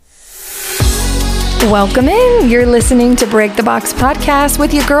Welcome in. You're listening to Break the Box podcast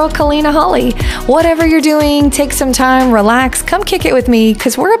with your girl, Kalina Holly. Whatever you're doing, take some time, relax, come kick it with me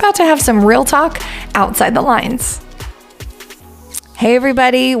because we're about to have some real talk outside the lines. Hey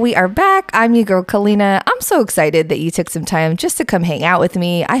everybody, we are back. I'm your girl, Kalina. I'm so excited that you took some time just to come hang out with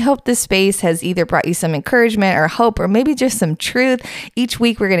me. I hope this space has either brought you some encouragement or hope or maybe just some truth. Each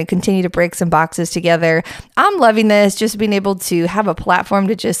week, we're going to continue to break some boxes together. I'm loving this, just being able to have a platform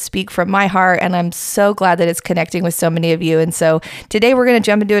to just speak from my heart. And I'm so glad that it's connecting with so many of you. And so today we're going to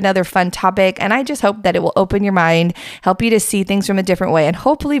jump into another fun topic. And I just hope that it will open your mind, help you to see things from a different way, and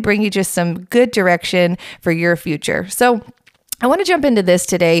hopefully bring you just some good direction for your future. So I want to jump into this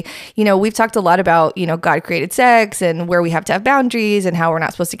today. You know, we've talked a lot about, God created sex and where we have to have boundaries and how we're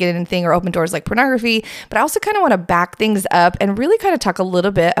not supposed to get anything or open doors like pornography. But I also kind of want to back things up and really kind of talk a little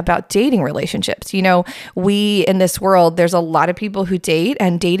bit about dating relationships. We in this world, there's a lot of people who date,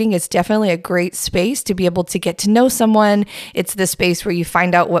 and dating is definitely a great space to be able to get to know someone. It's the space where you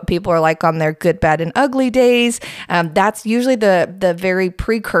find out what people are like on their good, bad, and ugly days. That's usually the very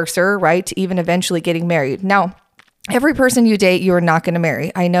precursor, right, to even eventually getting married. Now, every person you date, you are not going to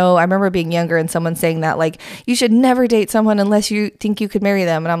marry. I remember being younger and someone saying that, like, you should never date someone unless you think you could marry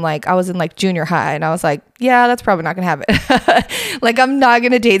them. And I'm like, I was in like junior high and I was like, yeah, that's probably not going to happen. Like, I'm not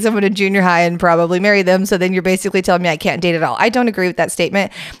going to date someone in junior high and probably marry them. So then you're basically telling me I can't date at all. I don't agree with that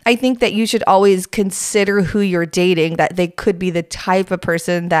statement. I think that you should always consider who you're dating, that they could be the type of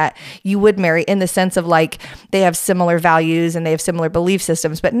person that you would marry, in the sense of like they have similar values and they have similar belief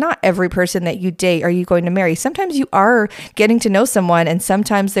systems, but not every person that you date are you going to marry. Sometimes you are getting to know someone, and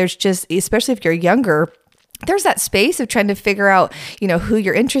sometimes there's just, especially if you're younger, there's that space of trying to figure out, who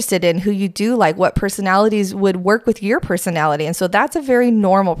you're interested in, who you do like, what personalities would work with your personality. And so that's a very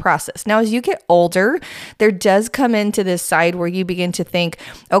normal process. Now, as you get older, there does come into this side where you begin to think,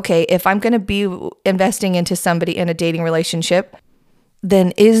 okay, if I'm going to be investing into somebody in a dating relationship,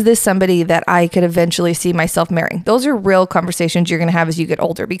 then is this somebody that I could eventually see myself marrying? Those are real conversations you're going to have as you get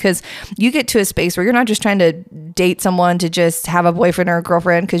older, because you get to a space where you're not just trying to date someone to just have a boyfriend or a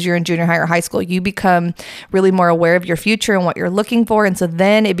girlfriend because you're in junior high or high school. You become really more aware of your future and what you're looking for. And so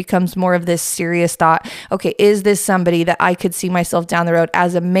then it becomes more of this serious thought. Okay, is this somebody that I could see myself down the road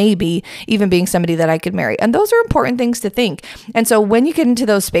as a maybe, even being somebody that I could marry? And those are important things to think. And so when you get into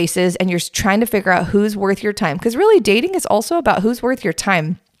those spaces and you're trying to figure out who's worth your time, because really dating is also about who's worth your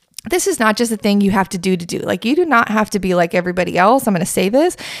time. This is not just a thing you have to do. Like, you do not have to be like everybody else. I'm going to say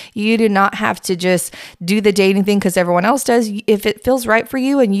this. You do not have to just do the dating thing because everyone else does. If it feels right for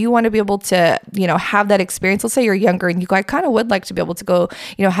you and you want to be able to, have that experience, let's say you're younger and I kind of would like to be able to go,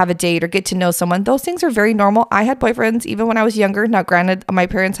 have a date or get to know someone. Those things are very normal. I had boyfriends even when I was younger. Now, granted, my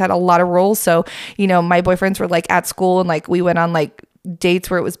parents had a lot of rules. So, my boyfriends were like at school, and like we went on like dates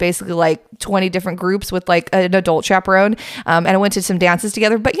where it was basically like 20 different groups with like an adult chaperone. And I went to some dances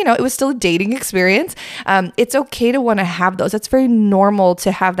together, but it was still a dating experience. It's okay to want to have those. That's very normal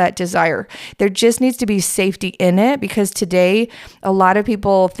to have that desire. There just needs to be safety in it, because today a lot of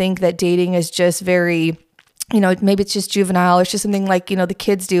people think that dating is just very, maybe it's just juvenile. It's just something like, the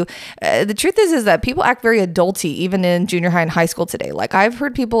kids do. The truth is that people act very adulty, even in junior high and high school today. Like, I've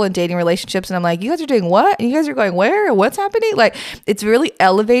heard people in dating relationships and I'm like, you guys are doing what? And you guys are going where? What's happening? Like, it's really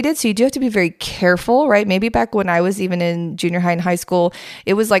elevated. So you do have to be very careful, right? Maybe back when I was even in junior high and high school,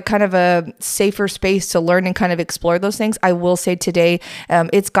 it was like kind of a safer space to learn and kind of explore those things. I will say today,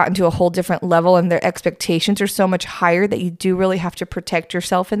 it's gotten to a whole different level, and their expectations are so much higher that you do really have to protect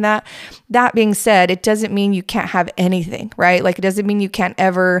yourself in that. That being said, it doesn't mean you can't have anything, right? Like, it doesn't mean you can't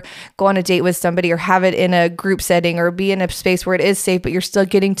ever go on a date with somebody or have it in a group setting or be in a space where it is safe, but you're still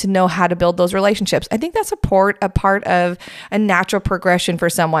getting to know how to build those relationships. I think that's a part of a natural progression for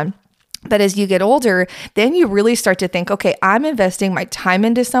someone. But as you get older, then you really start to think, okay, I'm investing my time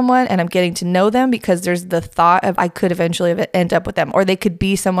into someone and I'm getting to know them because there's the thought of I could eventually end up with them, or they could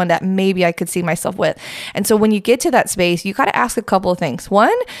be someone that maybe I could see myself with. And so when you get to that space, you got to ask a couple of things. One,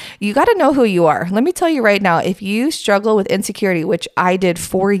 you got to know who you are. Let me tell you right now, if you struggle with insecurity, which I did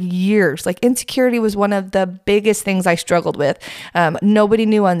for years, like insecurity was one of the biggest things I struggled with. Nobody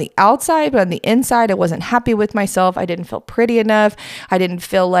knew on the outside, but on the inside, I wasn't happy with myself. I didn't feel pretty enough. I didn't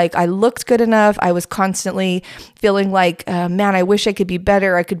feel like I looked good enough. I was constantly feeling like, man, I wish I could be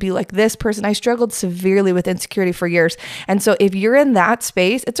better. I could be like this person. I struggled severely with insecurity for years. And so if you're in that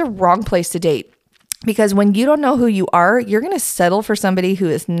space, it's a wrong place to date. Because when you don't know who you are, you're going to settle for somebody who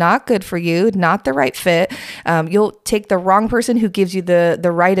is not good for you, not the right fit. You'll take the wrong person who gives you the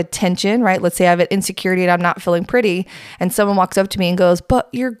right attention, right? Let's say I have an insecurity and I'm not feeling pretty, and someone walks up to me and goes, "But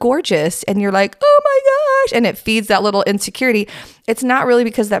you're gorgeous." And you're like, "Oh my gosh." And it feeds that little insecurity. it's not really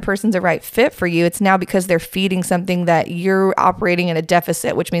because that person's a right fit for you. It's now because they're feeding something that you're operating in a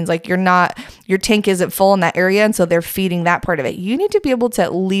deficit, which means like your tank isn't full in that area. And so they're feeding that part of it. You need to be able to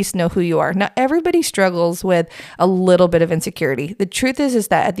at least know who you are. Now, everybody struggles with a little bit of insecurity. The truth is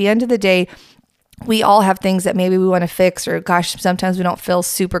that at the end of the day, we all have things that maybe we want to fix, or gosh, sometimes we don't feel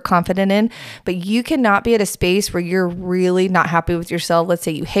super confident in, but you cannot be at a space where you're really not happy with yourself. Let's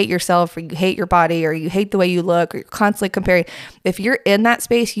say you hate yourself, or you hate your body, or you hate the way you look, or you're constantly comparing. If you're in that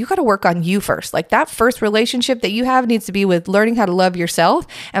space, you got to work on you first. Like that first relationship that you have needs to be with learning how to love yourself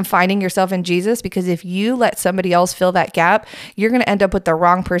and finding yourself in Jesus, because if you let somebody else fill that gap, you're going to end up with the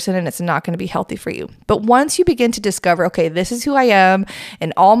wrong person and it's not going to be healthy for you. But once you begin to discover, okay, this is who I am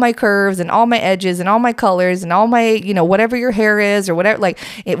and all my curves and all my edges and all my colors and all my, whatever your hair is or whatever,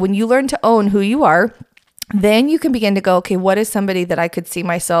 when you learn to own who you are, then you can begin to go, okay, what is somebody that I could see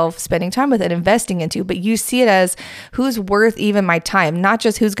myself spending time with and investing into? But you see it as who's worth even my time, not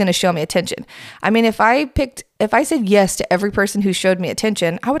just who's going to show me attention. I mean, if I said yes to every person who showed me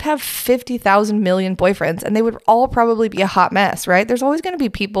attention, I would have 50,000 million boyfriends and they would all probably be a hot mess, right? There's always going to be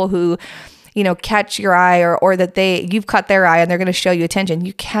people who catch your eye or that you've caught their eye and they're going to show you attention.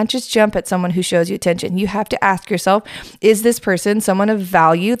 You can't just jump at someone who shows you attention. You have to ask yourself, is this person someone of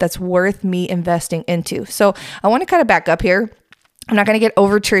value that's worth me investing into? So I want to kind of back up here. I'm not going to get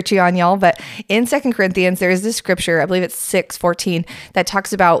over churchy on y'all, but in 2 Corinthians, there is this scripture, I believe it's 6:14, that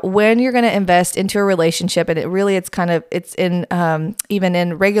talks about when you're going to invest into a relationship. And it's in even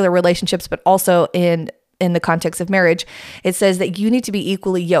in regular relationships, but also in the context of marriage. It says that you need to be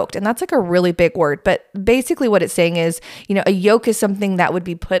equally yoked. And that's like a really big word. But basically what it's saying is, a yoke is something that would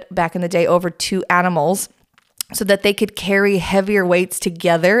be put back in the day over two animals so that they could carry heavier weights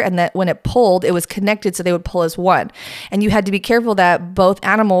together, and that when it pulled, it was connected so they would pull as one. And you had to be careful that both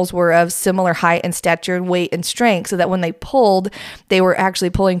animals were of similar height and stature and weight and strength, so that when they pulled, they were actually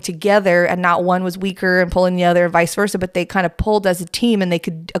pulling together and not one was weaker and pulling the other and vice versa, but they kind of pulled as a team and they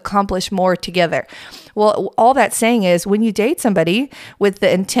could accomplish more together. Well, all that's saying is when you date somebody with the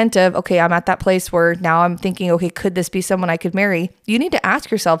intent of, okay, I'm at that place where now I'm thinking, okay, could this be someone I could marry? You need to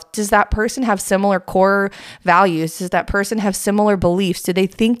ask yourself, does that person have similar core values? Does that person have similar beliefs? Do they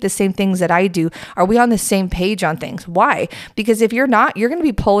think the same things that I do? Are we on the same page on things? Why? Because if you're not, you're going to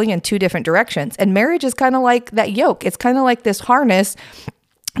be pulling in two different directions. And marriage is kind of like that yoke. It's kind of like this harness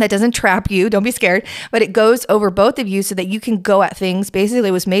that doesn't trap you. Don't be scared, but it goes over both of you so that you can go at things. Basically,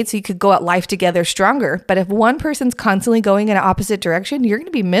 it was made so you could go at life together stronger. But if one person's constantly going in an opposite direction, you're going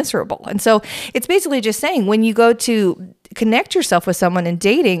to be miserable. And so it's basically just saying, when you go to connect yourself with someone in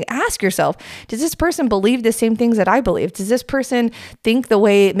dating, ask yourself, does this person believe the same things that I believe? Does this person think the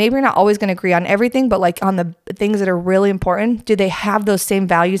way, maybe you're not always going to agree on everything, but like on the things that are really important, do they have those same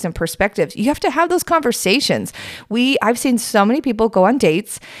values and perspectives? You have to have those conversations. I've seen so many people go on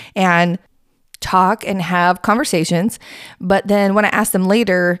dates and talk and have conversations, but then when I ask them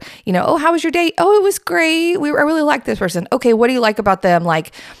later, oh, how was your date? Oh, it was great. I really like this person. Okay, what do you like about them?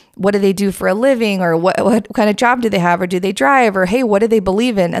 Like, what do they do for a living, or what kind of job do they have, or do they drive, or hey, what do they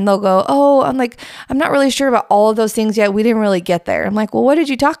believe in? And they'll go, oh, I'm not really sure about all of those things yet. We didn't really get there. I'm like, well, what did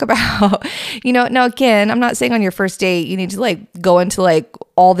you talk about? Now again, I'm not saying on your first date you need to go into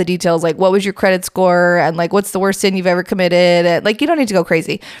all the details, like what was your credit score and what's the worst sin you've ever committed. And, you don't need to go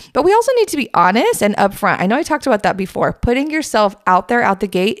crazy, but we also need to be honest and upfront. I know I talked about that before. Putting yourself out there out the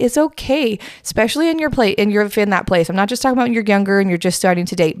gate is okay, especially in that place. I'm not just talking about when you're younger and you're just starting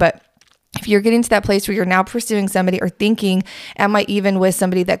to date, but if you're getting to that place where you're now pursuing somebody or thinking, am I even with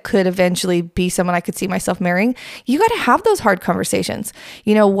somebody that could eventually be someone I could see myself marrying? You got to have those hard conversations.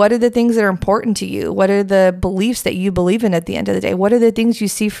 What are the things that are important to you? What are the beliefs that you believe in at the end of the day? What are the things you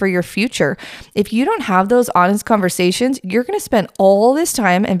see for your future? If you don't have those honest conversations, you're going to spend all this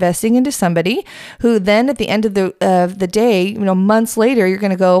time investing into somebody who then at the end of the day, months later, you're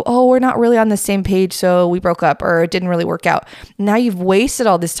going to go, oh, we're not really on the same page, so we broke up, or it didn't really work out. Now you've wasted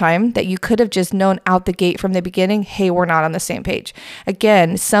all this time that you could have just known out the gate from the beginning, hey, we're not on the same page.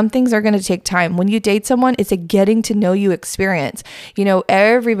 Again, some things are going to take time. When you date someone, it's a getting to know you experience.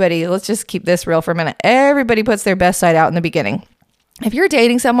 Everybody, let's just keep this real for a minute. Everybody puts their best side out in the beginning. If you're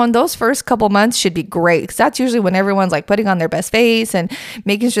dating someone, those first couple months should be great, because that's usually when everyone's putting on their best face and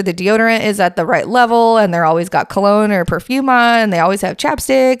making sure the deodorant is at the right level, and they're always got cologne or perfume on, and they always have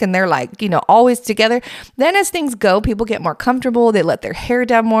chapstick, and they're always together. Then as things go, people get more comfortable. They let their hair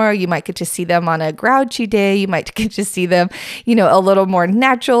down more. You might get to see them on a grouchy day. You might get to see them, a little more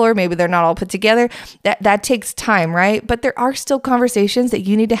natural, or maybe they're not all put together. That takes time, right? But there are still conversations that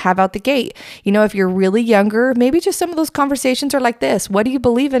you need to have out the gate. If you're really younger, maybe just some of those conversations are like this. What do you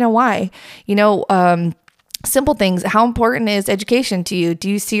believe in and why? simple things. How important is education to you? Do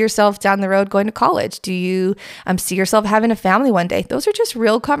you see yourself down the road going to college? Do you see yourself having a family one day? Those are just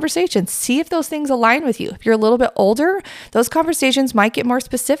real conversations. See if those things align with you. If you're a little bit older, those conversations might get more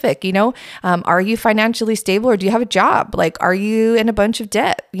specific. Are you financially stable, or do you have a job? Like, are you in a bunch of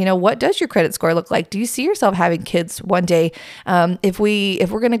debt? What does your credit score look like? Do you see yourself having kids one day? If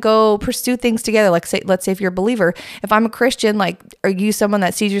we're going to go pursue things together, let's say if you're a believer, if I'm a Christian, like, are you someone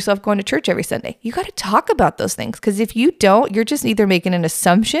that sees yourself going to church every Sunday? You got to talk about those things, because if you don't, you're just either making an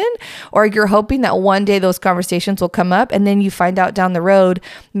assumption, or you're hoping that one day those conversations will come up, and then you find out down the road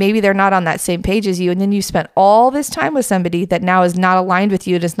maybe they're not on that same page as you, and then you spent all this time with somebody that now is not aligned with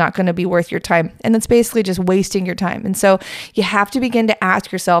you. It is not going to be worth your time, and it's basically just wasting your time. And so you have to begin to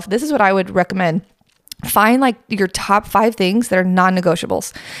ask yourself, this is what I would recommend. Find like your top 5 things that are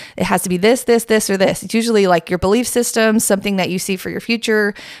non-negotiables. It has to be this, this, this, or this. It's usually like your belief system, something that you see for your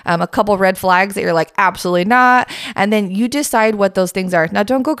future, a couple red flags that you're like, absolutely not. And then you decide what those things are. Now,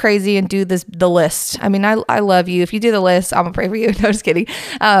 don't go crazy and do the list. I mean, I love you. If you do the list, I'm gonna pray for you. No, just kidding.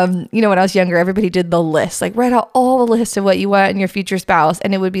 When I was younger, everybody did the list, like write out all the list of what you want in your future spouse.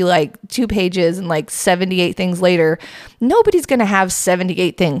 And it would be like 2 pages and like 78 things later. Nobody's going to have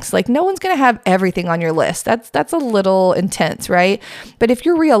 78 things. Like, no one's going to have everything on your list. That's a little intense, right? But if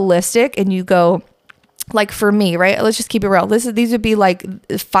you're realistic and you go, like for me, right? Let's just keep it real. These would be like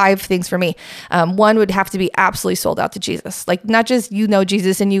 5 things for me. One would have to be absolutely sold out to Jesus. Like, not just,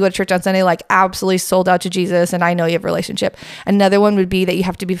 Jesus and you go to church on Sunday, like absolutely sold out to Jesus. And I know you have a relationship. Another one would be that you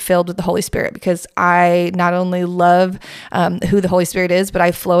have to be filled with the Holy Spirit, because I not only love who the Holy Spirit is, but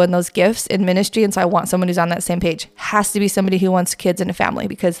I flow in those gifts in ministry. And so I want someone who's on that same page. Has to be somebody who wants kids and a family,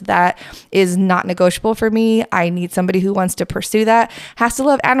 because that is not negotiable for me. I need somebody who wants to pursue that. Has to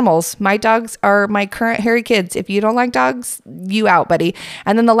love animals. My dogs are my current hairy kids. If you don't like dogs, you out, buddy.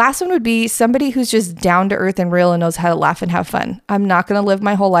 And then the last one would be somebody who's just down to earth and real and knows how to laugh and have fun. I'm not going to live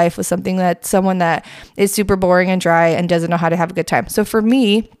my whole life with someone that is super boring and dry and doesn't know how to have a good time. So for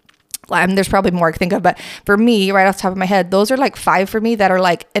me, there's probably more I can think of, but for me, right off the top of my head, those are like 5 for me that are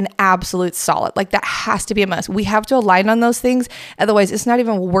like an absolute solid. Like, that has to be a must. We have to align on those things. Otherwise, it's not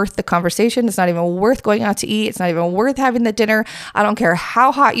even worth the conversation. It's not even worth going out to eat. It's not even worth having the dinner. I don't care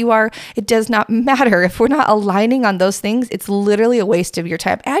how hot you are. It does not matter. If we're not aligning on those things, it's literally a waste of your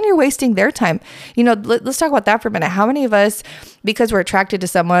time, and you're wasting their time. Let's talk about that for a minute. How many of us, because we're attracted to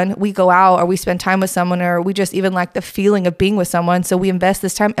someone, we go out or we spend time with someone, or we just even like the feeling of being with someone. So we invest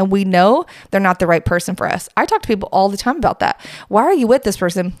this time and we know they're not the right person for us. I talk to people all the time about that. Why are you with this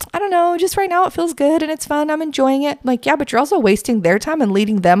person? I don't know. Just right now it feels good and it's fun. I'm enjoying it. Like, yeah, but you're also wasting their time and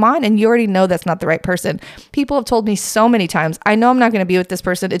leading them on, and you already know that's not the right person. People have told me so many times, I know I'm not going to be with this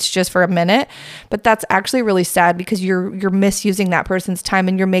person. It's just for a minute. But that's actually really sad, because you're misusing that person's time,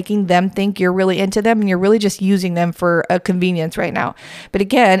 and you're making them think you're really into them, and you're really just using them for a convenience right now. But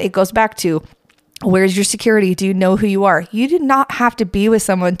again, it goes back to, where's your security? Do you know who you are? You do not have to be with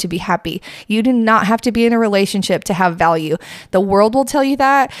someone to be happy. You do not have to be in a relationship to have value. The world will tell you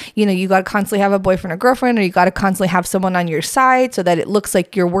that. You got to constantly have a boyfriend or girlfriend, or you got to constantly have someone on your side so that it looks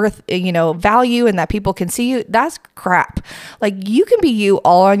like you're worth, value, and that people can see you. That's crap. Like, you can be you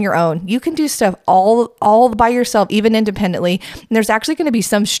all on your own. You can do stuff all by yourself, even independently. And there's actually going to be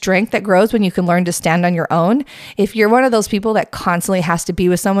some strength that grows when you can learn to stand on your own. If you're one of those people that constantly has to be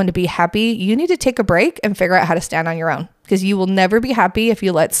with someone to be happy, you need to take a break and figure out how to stand on your own, because you will never be happy if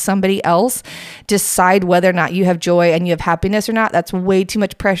you let somebody else decide whether or not you have joy and you have happiness or not. That's way too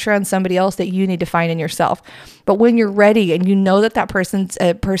much pressure on somebody else that you need to find in yourself. But when you're ready and you know that person's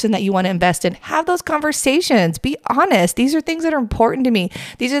a person that you want to invest in, have those conversations. Be honest. These are things that are important to me.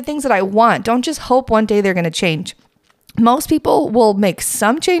 These are things that I want. Don't just hope one day they're going to change. Most people will make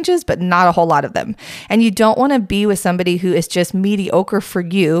some changes, but not a whole lot of them. And you don't want to be with somebody who is just mediocre for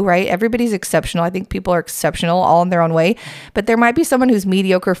you, right? Everybody's exceptional. I think people are exceptional all in their own way, but there might be someone who's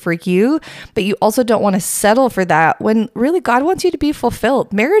mediocre for you, but you also don't want to settle for that when really God wants you to be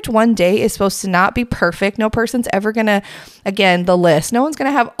fulfilled. Marriage one day is supposed to not be perfect. No person's ever going to, again, the list. No one's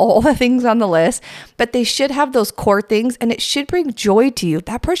going to have all the things on the list, but they should have those core things, and it should bring joy to you.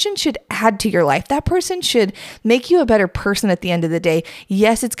 That person should add to your life. That person should make you a better person at the end of the day.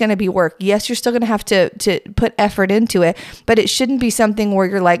 Yes, it's going to be work. Yes, you're still going to have to put effort into it, but it shouldn't be something where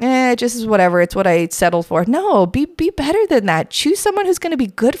you're like, it just is whatever. It's what I settled for. No, be better than that. Choose someone who's going to be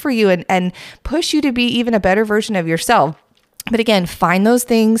good for you and push you to be even a better version of yourself. But again, find those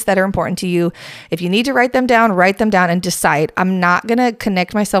things that are important to you. If you need to write them down and decide, I'm not going to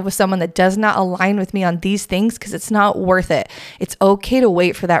connect myself with someone that does not align with me on these things because it's not worth it. It's okay to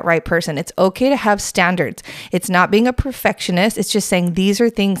wait for that right person. It's okay to have standards. It's not being a perfectionist. It's just saying these are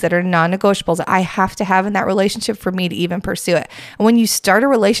things that are non-negotiables that I have to have in that relationship for me to even pursue it. And when you start a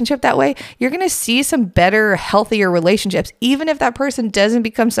relationship that way, you're going to see some better, healthier relationships. Even if that person doesn't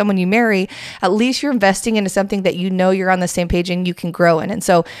become someone you marry, at least you're investing into something that you know you're on the same page and you can grow in. And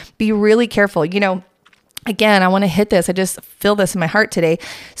so be really careful. Again, I want to hit this. I just feel this in my heart today.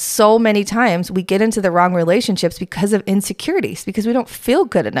 So many times we get into the wrong relationships because of insecurities, because we don't feel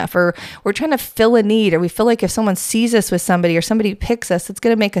good enough, or we're trying to fill a need, or we feel like if someone sees us with somebody or somebody picks us, it's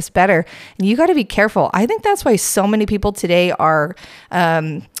going to make us better. And you got to be careful. I think that's why so many people today are,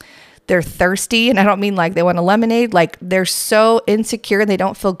 they're thirsty. And I don't mean like they want a lemonade. Like they're so insecure and they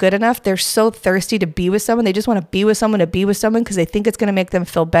don't feel good enough. They're so thirsty to be with someone. They just want to be with someone because they think it's going to make them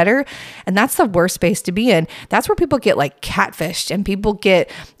feel better. And that's the worst space to be in. That's where people get like catfished and people get,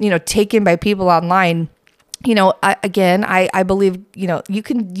 taken by people online. I believe, you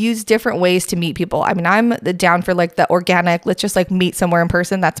can use different ways to meet people. I mean, I'm down for like the organic, let's just like meet somewhere in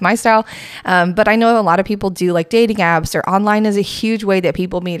person. That's my style. But I know a lot of people do like dating apps, or online is a huge way that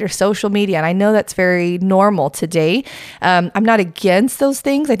people meet, or social media. And I know that's very normal today. I'm not against those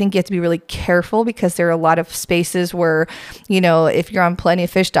things. I think you have to be really careful because there are a lot of spaces where, if you're on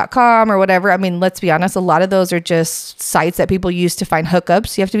plentyoffish.com or whatever, I mean, let's be honest, a lot of those are just sites that people use to find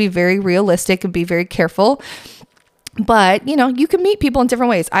hookups. You have to be very realistic and be very careful. But, you can meet people in different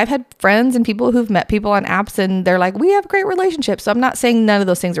ways. I've had friends and people who've met people on apps and they're like, we have great relationships. So I'm not saying none of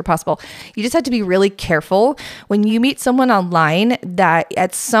those things are possible. You just have to be really careful when you meet someone online that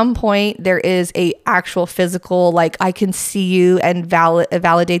at some point there is a actual physical, like I can see you and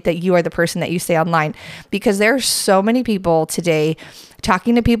validate that you are the person that you say online. Because there are so many people today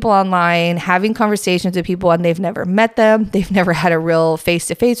talking to people online, having conversations with people, and they've never met them. They've never had a real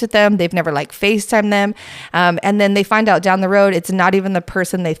face-to-face with them. They've never like FaceTime them. And then they find out down the road, it's not even the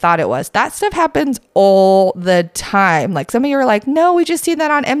person they thought it was. That stuff happens all the time. Like some of you are like, no, we just seen that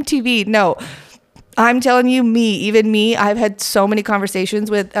on MTV. No, I'm telling you, even me, I've had so many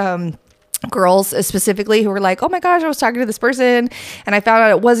conversations with, girls specifically who were like, oh my gosh, I was talking to this person and I found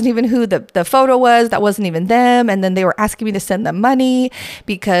out it wasn't even who the photo was. That wasn't even them. And then they were asking me to send them money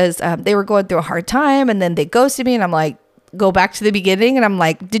because they were going through a hard time, and then they ghosted me, and I'm like, go back to the beginning. And I'm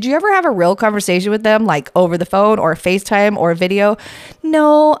like, did you ever have a real conversation with them, like over the phone or FaceTime or video?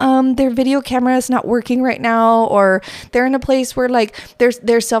 No, their video camera is not working right now, or they're in a place where like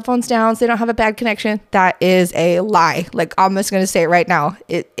their cell phone's down, so they don't have a bad connection. That is a lie. Like I'm just going to say it right now.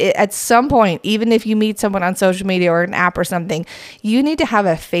 It at some point, even if you meet someone on social media or an app or something, you need to have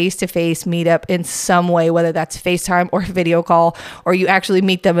a face-to-face meetup in some way, whether that's FaceTime or video call, or you actually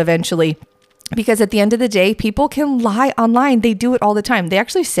meet them eventually. Because at the end of the day, people can lie online. They do it all the time. They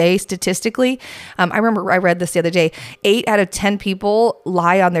actually say statistically, I remember I read this the other day, 8 out of 10 people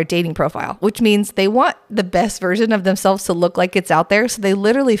lie on their dating profile, which means they want the best version of themselves to look like it's out there. So they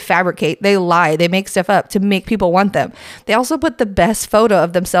literally fabricate, they lie, they make stuff up to make people want them. They also put the best photo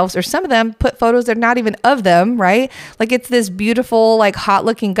of themselves, or some of them put photos that are not even of them, right? Like it's this beautiful, like hot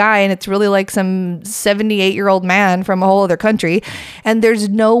looking guy, and it's really like some 78-year-old man from a whole other country. And there's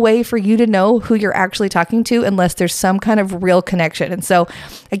no way for you to know who you're actually talking to unless there's some kind of real connection. And so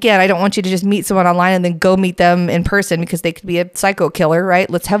again, I don't want you to just meet someone online and then go meet them in person, because they could be a psycho killer, right?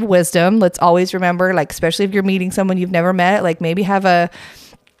 Let's have wisdom. Let's always remember, like, especially if you're meeting someone you've never met, like maybe have a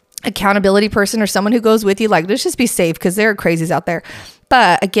accountability person or someone who goes with you. Like, let's just be safe, because there are crazies out there.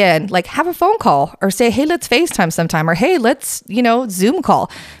 But again, like have a phone call, or say, hey, let's FaceTime sometime, or hey, let's, Zoom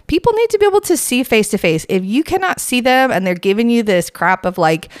call. People need to be able to see face to face. If you cannot see them and they're giving you this crap of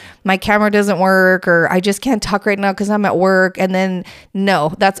like, my camera doesn't work, or I just can't talk right now because I'm at work, and then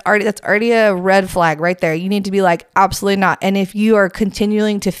no, that's already a red flag right there. You need to be like, absolutely not. And if you are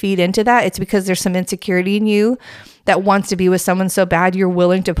continuing to feed into that, it's because there's some insecurity in you that wants to be with someone so bad, you're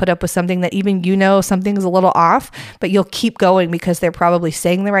willing to put up with something that even something's a little off, but you'll keep going because they're probably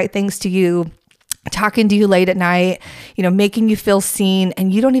saying the right things to you, talking to you late at night, making you feel seen,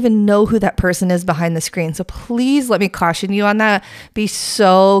 and you don't even know who that person is behind the screen. So please let me caution you on that. Be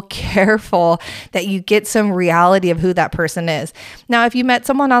so careful that you get some reality of who that person is. Now, if you met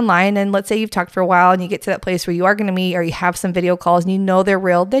someone online and let's say you've talked for a while and you get to that place where you are going to meet, or you have some video calls and they're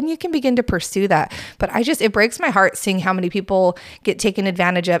real, then you can begin to pursue that. But it breaks my heart seeing how many people get taken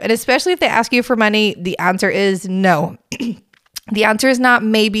advantage of. And especially if they ask you for money, the answer is no. The answer is not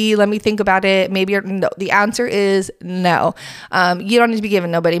maybe, let me think about it, maybe, or no. The answer is no. You don't need to be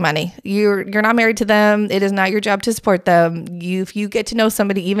giving nobody money. You're not married to them. It is not your job to support them. If you get to know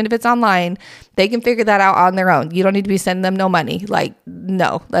somebody, even if it's online, they can figure that out on their own. You don't need to be sending them no money. Like,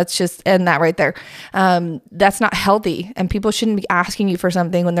 no, let's just end that right there. That's not healthy. And people shouldn't be asking you for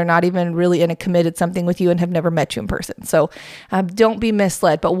something when they're not even really in a committed something with you and have never met you in person. So don't be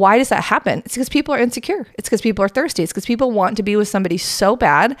misled. But why does that happen? It's because people are insecure. It's because people are thirsty. It's because people want to be with somebody so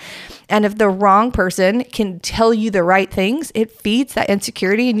bad. And if the wrong person can tell you the right things, it feeds that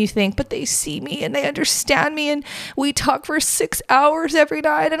insecurity. And you think, but they see me and they understand me. And we talk for 6 hours every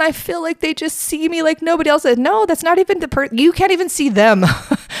night. And I feel like they just see me like nobody else does. No, that's not even the person. You can't even see them.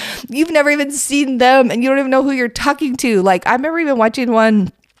 You've never even seen them. And you don't even know who you're talking to. Like, I remember even watching one,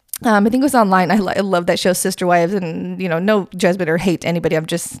 I think it was online. I love that show, Sister Wives. And, no judgment or hate to anybody. I'm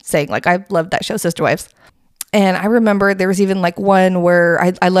just saying, like, I love that show, Sister Wives. And I remember there was even like one where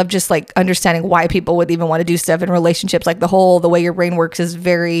I love just like understanding why people would even want to do stuff in relationships. Like the way your brain works is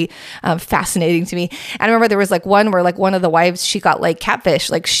very fascinating to me. And I remember there was like one where like one of the wives, she got like catfish.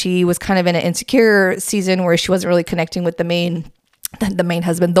 Like she was kind of in an insecure season where she wasn't really connecting with the main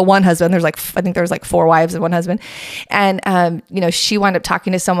husband, the one husband. There's like, I think there was like 4 wives and 1 husband. And, she wound up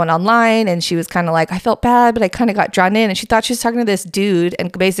talking to someone online and she was kind of like, I felt bad, but I kind of got drawn in, and she thought she was talking to this dude and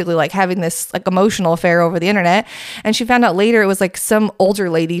basically like having this like emotional affair over the internet. And she found out later it was like some older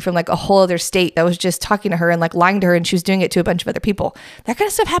lady from like a whole other state that was just talking to her and like lying to her, and she was doing it to a bunch of other people. That kind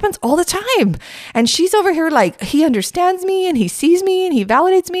of stuff happens all the time. And she's over here like, he understands me and he sees me and he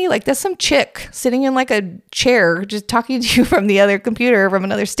validates me. Like there's some chick sitting in like a chair just talking to you from the other computer from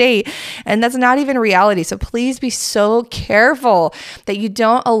another state, and that's not even reality. So please be so careful that you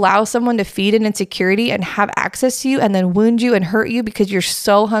don't allow someone to feed an insecurity and have access to you and then wound you and hurt you because you're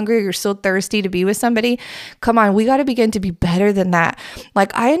so hungry, you're so thirsty to be with somebody. Come on, we got to begin to be better than that.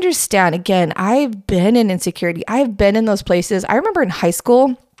 Like, I understand, again, I've been in insecurity. I've been in those places. I remember in high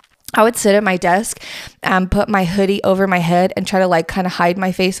school, I would sit at my desk and put my hoodie over my head and try to like kind of hide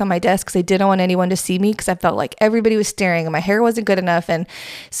my face on my desk because I didn't want anyone to see me, because I felt like everybody was staring and my hair wasn't good enough and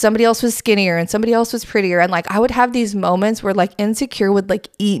somebody else was skinnier and somebody else was prettier. And like I would have these moments where like insecure would like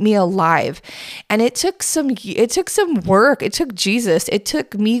eat me alive. And it took some work. It took Jesus. It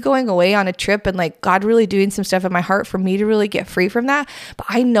took me going away on a trip and like God really doing some stuff in my heart for me to really get free from that. But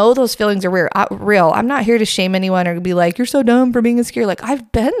I know those feelings are real. I'm not here to shame anyone or be like, you're so dumb for being insecure. Like,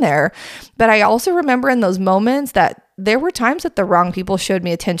 I've been there. But I also remember in those moments that there were times that the wrong people showed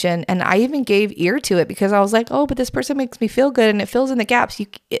me attention, and I even gave ear to it because I was like, oh, but this person makes me feel good and it fills in the gaps.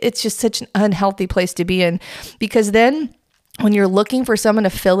 It's just such an unhealthy place to be in, because then when you're looking for someone to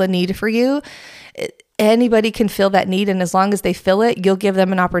fill a need for you, anybody can fill that need. And as long as they fill it, you'll give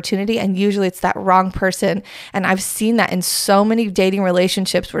them an opportunity. And usually it's that wrong person. And I've seen that in so many dating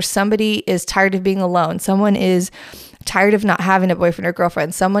relationships where somebody is tired of being alone. Someone is tired of not having a boyfriend or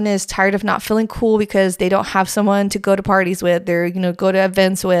girlfriend. Someone is tired of not feeling cool because they don't have someone to go to parties with, or, go to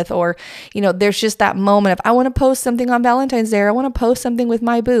events with, or, there's just that moment of, I want to post something on Valentine's Day, or I want to post something with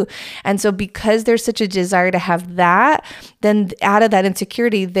my boo. And so because there's such a desire to have that, then out of that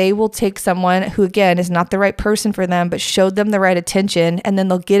insecurity, they will take someone who, again, is not the right person for them, but showed them the right attention. And then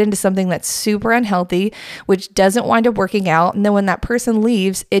they'll get into something that's super unhealthy, which doesn't wind up working out. And then when that person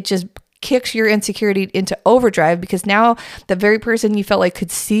leaves, it just kicks your insecurity into overdrive, because now the very person you felt like could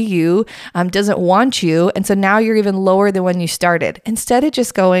see you doesn't want you. And so now you're even lower than when you started. Instead of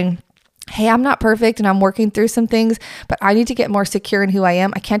just going, hey, I'm not perfect and I'm working through some things, but I need to get more secure in who I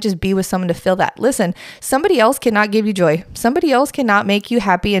am. I can't just be with someone to fill that. Listen, somebody else cannot give you joy. Somebody else cannot make you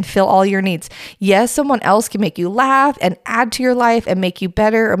happy and fill all your needs. Yes, someone else can make you laugh and add to your life and make you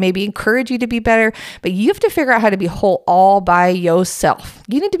better, or maybe encourage you to be better, but you have to figure out how to be whole all by yourself.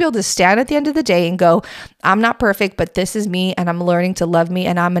 You need to be able to stand at the end of the day and go, I'm not perfect, but this is me, and I'm learning to love me,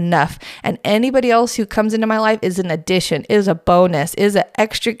 and I'm enough. And anybody else who comes into my life is an addition, is a bonus, is an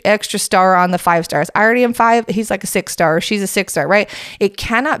extra star on the 5 stars. I already am 5. He's like a 6 star. She's a 6 star, right? It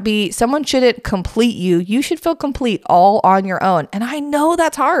cannot be, someone shouldn't complete you. You should feel complete all on your own. And I know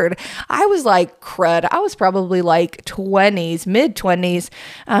that's hard. I was like crud. I was probably like 20s, mid 20s,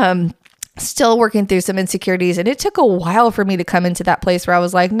 still working through some insecurities. And it took a while for me to come into that place where I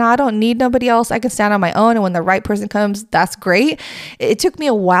was like, no, I don't need nobody else. I can stand on my own. And when the right person comes, that's great. It took me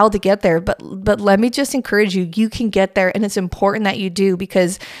a while to get there, but let me just encourage you, you can get there. And it's important that you do,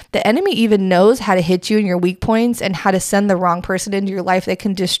 because the enemy even knows how to hit you in your weak points and how to send the wrong person into your life that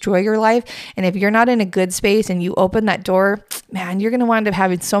can destroy your life. And if you're not in a good space and you open that door, man, you're going to wind up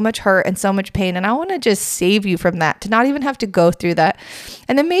having so much hurt and so much pain. And I want to just save you from that, to not even have to go through that.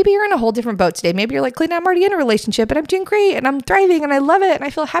 And then maybe you're in a whole different different boat today. Maybe you're like, Clayton, I'm already in a relationship and I'm doing great and I'm thriving and I love it and I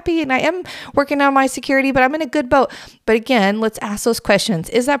feel happy and I am working on my security, but I'm in a good boat. But again, let's ask those questions.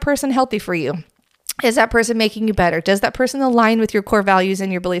 Is that person healthy for you? Is that person making you better? Does that person align with your core values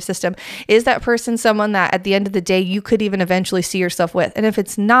and your belief system? Is that person someone that at the end of the day, you could even eventually see yourself with? And if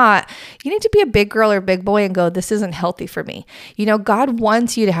it's not, you need to be a big girl or big boy and go, this isn't healthy for me. You know, God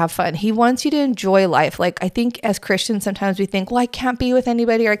wants you to have fun. He wants you to enjoy life. Like, I think as Christians, sometimes we think, well, I can't be with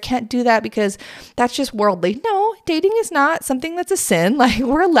anybody or I can't do that because that's just worldly. No, dating is not something that's a sin. Like,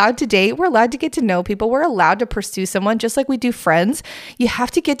 we're allowed to date. We're allowed to get to know people. We're allowed to pursue someone just like we do friends. You have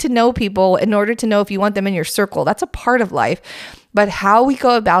to get to know people in order to know if you want them in your circle. That's a part of life. But how we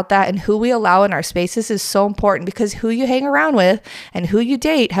go about that and who we allow in our spaces is so important, because who you hang around with and who you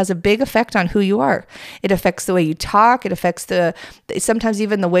date has a big effect on who you are. It affects the way you talk. It affects sometimes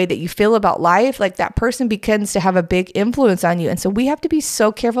even the way that you feel about life. Like, that person begins to have a big influence on you. And so we have to be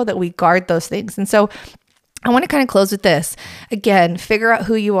so careful that we guard those things. And so I want to kind of close with this. Again, figure out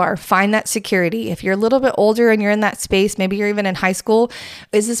who you are. Find that security. If you're a little bit older and you're in that space, maybe you're even in high school,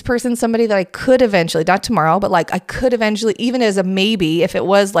 is this person somebody that I could eventually, not tomorrow, but like I could eventually, even as a maybe, if it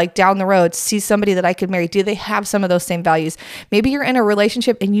was like down the road, see somebody that I could marry? Do they have some of those same values? Maybe you're in a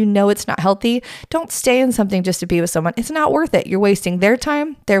relationship and you know it's not healthy. Don't stay in something just to be with someone. It's not worth it. You're wasting their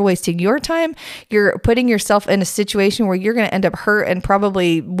time. They're wasting your time. You're putting yourself in a situation where you're going to end up hurt and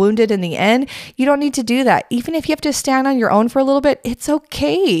probably wounded in the end. You don't need to do that. Even if you have to stand on your own for a little bit, it's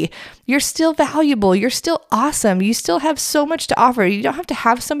okay. You're still valuable. You're still awesome. You still have so much to offer. You don't have to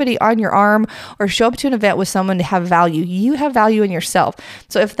have somebody on your arm or show up to an event with someone to have value. You have value in yourself.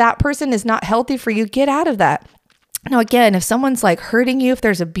 So if that person is not healthy for you, get out of that. Now, again, if someone's like hurting you, if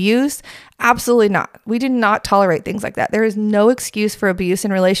there's abuse, absolutely not. We do not tolerate things like that. There is no excuse for abuse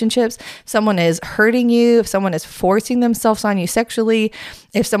in relationships. If someone is hurting you, if someone is forcing themselves on you sexually,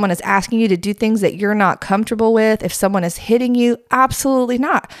 if someone is asking you to do things that you're not comfortable with, if someone is hitting you, absolutely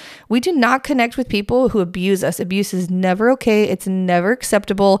not. We do not connect with people who abuse us. Abuse is never okay. It's never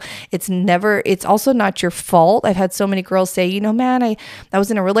acceptable. It's also not your fault. I've had so many girls say, you know, man, I was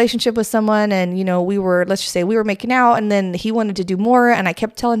in a relationship with someone and, you know, let's just say we were making out and then he wanted to do more and I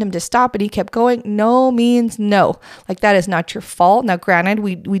kept telling him to stop and he kept going. No means no. Like, that is not your fault. Now, granted,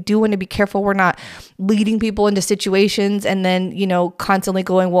 we do want to be careful. We're not leading people into situations and then, you know, constantly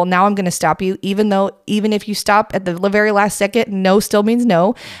going, well, now I'm going to stop you. Even if you stop at the very last second, no still means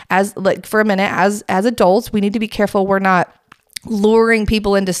no. For a minute, as adults, we need to be careful. We're not luring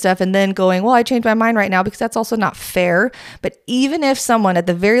people into stuff and then going, well, I changed my mind right now, because that's also not fair. But even if someone at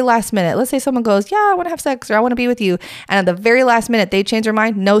the very last minute, let's say someone goes, yeah, I want to have sex or I want to be with you, and at the very last minute they change their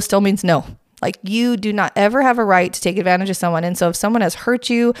mind, no still means no. Like, you do not ever have a right to take advantage of someone. And so if someone has hurt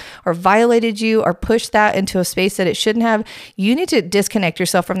you or violated you or pushed that into a space that it shouldn't have, you need to disconnect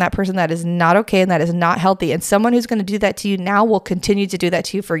yourself from that person. That is not okay and that is not healthy. And someone who's going to do that to you now will continue to do that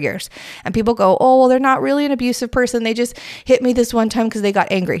to you for years. And people go, oh, well, they're not really an abusive person. They just hit me this one time because they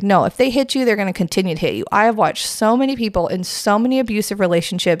got angry. No, if they hit you, they're going to continue to hit you. I have watched so many people in so many abusive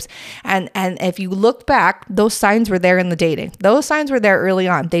relationships. And if you look back, those signs were there in the dating. Those signs were there early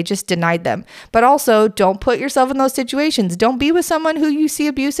on. They just denied them. But also, don't put yourself in those situations. Don't be with someone who you see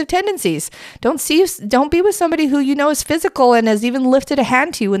abusive tendencies. Don't be with somebody who you know is physical and has even lifted a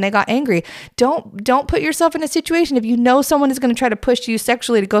hand to you when they got angry. Don't put yourself in a situation if you know someone is going to try to push you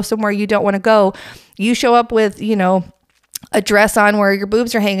sexually to go somewhere you don't want to go. You show up with, you know, a dress on where your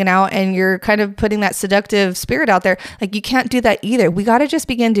boobs are hanging out and you're kind of putting that seductive spirit out there. Like, you can't do that either. We got to just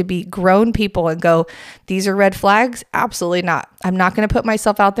begin to be grown people and go, these are red flags. Absolutely not. I'm not going to put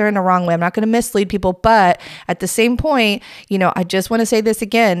myself out there in the wrong way. I'm not going to mislead people. But at the same point, you know, I just want to say this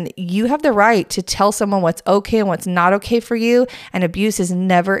again. You have the right to tell someone what's okay and what's not okay for you. And abuse is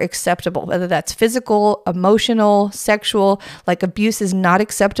never acceptable, whether that's physical, emotional, sexual. Like, abuse is not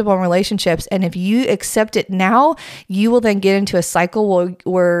acceptable in relationships. And if you accept it now, you will then get into a cycle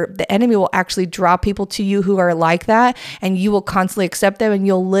where the enemy will actually draw people to you who are like that, and you will constantly accept them, and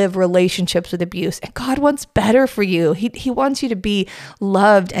you'll live relationships with abuse. And God wants better for you. He wants you to be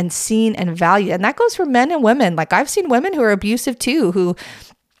loved and seen and valued. And that goes for men and women. Like, I've seen women who are abusive too, who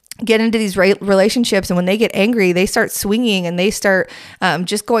get into these relationships, and when they get angry, they start swinging and they start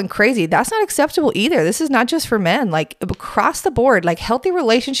just going crazy. That's not acceptable either. This is not just for men. Like, across the board, like, healthy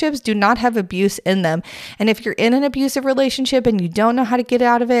relationships do not have abuse in them. And if you're in an abusive relationship and you don't know how to get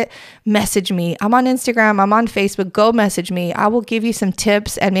out of it, message me. I'm on Instagram. I'm on Facebook. Go message me. I will give you some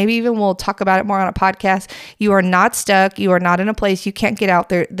tips, and maybe even we'll talk about it more on a podcast. You are not stuck. You are not in a place you can't get out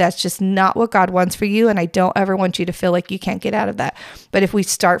there. That's just not what God wants for you. And I don't ever want you to feel like you can't get out of that. But if we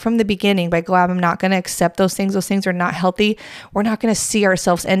start from from the beginning by going, I'm not going to accept those things are not healthy, we're not going to see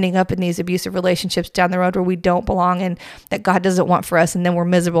ourselves ending up in these abusive relationships down the road where we don't belong and that God doesn't want for us, and then we're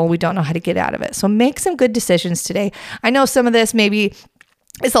miserable and we don't know how to get out of it. So make some good decisions today. I know some of this maybe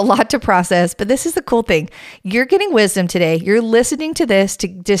it's a lot to process, but this is the cool thing. You're getting wisdom today. You're listening to this to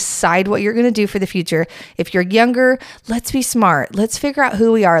decide what you're going to do for the future. If you're younger, let's be smart. Let's figure out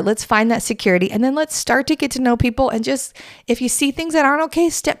who we are. Let's find that security. And then let's start to get to know people. And just, if you see things that aren't okay,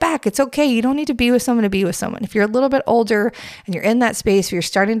 step back. It's okay. You don't need to be with someone to be with someone. If you're a little bit older and you're in that space where you're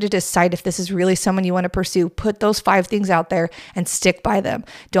starting to decide if this is really someone you want to pursue, put those 5 things out there and stick by them.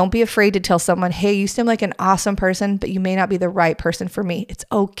 Don't be afraid to tell someone, hey, you seem like an awesome person, but you may not be the right person for me. It's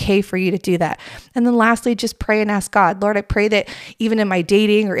okay for you to do that. And then lastly, just pray and ask God, Lord, I pray that even in my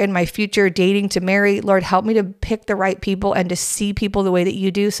dating or in my future dating to marry, Lord, help me to pick the right people and to see people the way that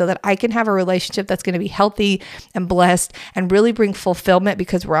you do so that I can have a relationship that's going to be healthy and blessed and really bring fulfillment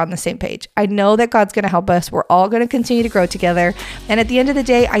because we're on the same page. I know that God's going to help us. We're all going to continue to grow together. And at the end of the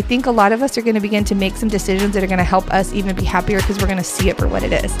day, I think a lot of us are going to begin to make some decisions that are going to help us even be happier because we're going to see it for what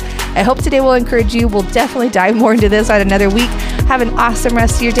it is. I hope today will encourage you. We'll definitely dive more into this on another week. Have an awesome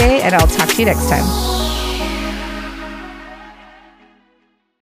rest of your day, and I'll talk to you next time.